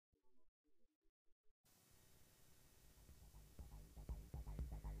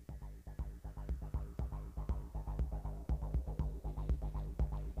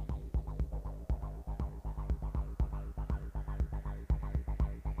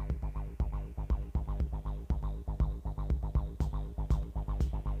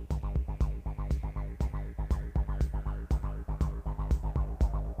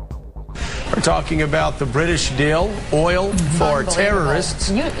We're talking about the British deal, oil for terrorists.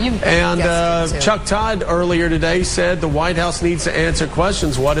 And Chuck Todd earlier today said the White House needs to answer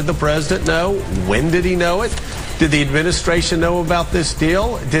questions. What did the president know? When did he know it? Did the administration know about this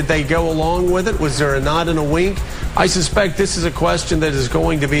deal? Did they go along with it? Was there a nod and a wink? I suspect this is a question that is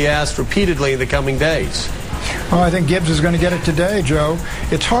going to be asked repeatedly in the coming days. Well, I think Gibbs is going to get it today, Joe.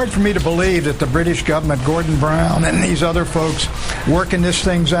 It's hard for me to believe that the British government, Gordon Brown and these other folks working this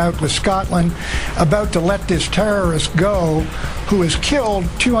things out with Scotland, about to let this terrorist go who has killed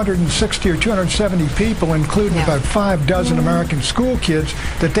 260 or 270 people, including about 5 American school kids,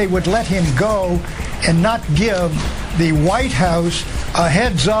 that they would let him go and not give the White House a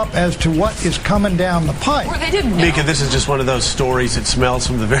heads up as to what is coming down the pipe. Or they didn't know. Mika, this is just one of those stories that smells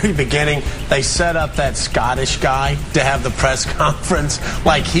from the very beginning. They set up that Scottish guy to have the press conference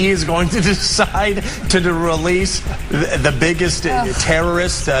like he is going to decide to release the biggest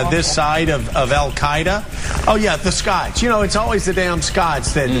terrorist this side of Al-Qaeda. Oh, yeah, the Scots. You know, it's always the damn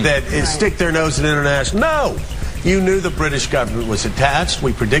Scots that stick their nose in international. No! You knew the British government was attached.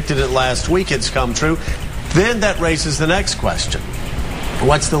 We predicted it last week. It's come true. Then that raises the next question.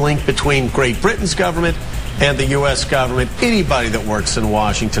 What's the link between Great Britain's government and the U.S. government? Anybody that works in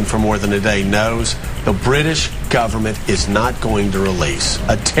Washington for more than a day knows the British government is not going to release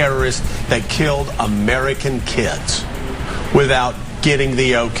a terrorist that killed American kids without getting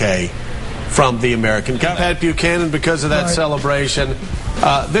the okay from the American government. Pat Buchanan, because of that celebration,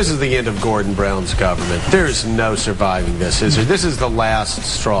 this is the end of Gordon Brown's government. There's no surviving this, is there? This is the last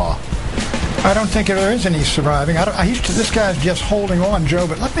straw. I don't think there is any surviving. This guy's just holding on, Joe,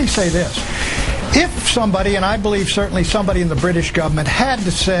 but let me say this. If somebody, and I believe certainly somebody in the British government, had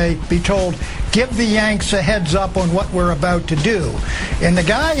to be told, give the Yanks a heads up on what we're about to do, and the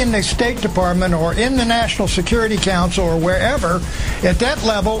guy in the State Department or in the National Security Council or wherever, at that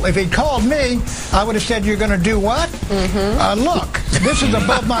level, if he'd called me, I would have said, you're going to do what? Look, this is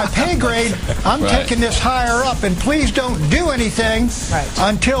above my pay grade. I'm taking this higher up, and please don't do anything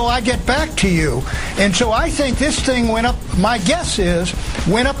until I get back to you. And so I think this thing went up, my guess is,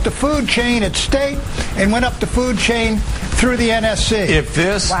 went up the food chain at State and went up the food chain through the NSC. If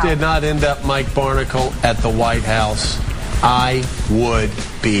this did not end up Mike Barnacle at the White House, I would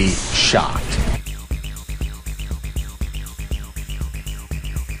be shocked.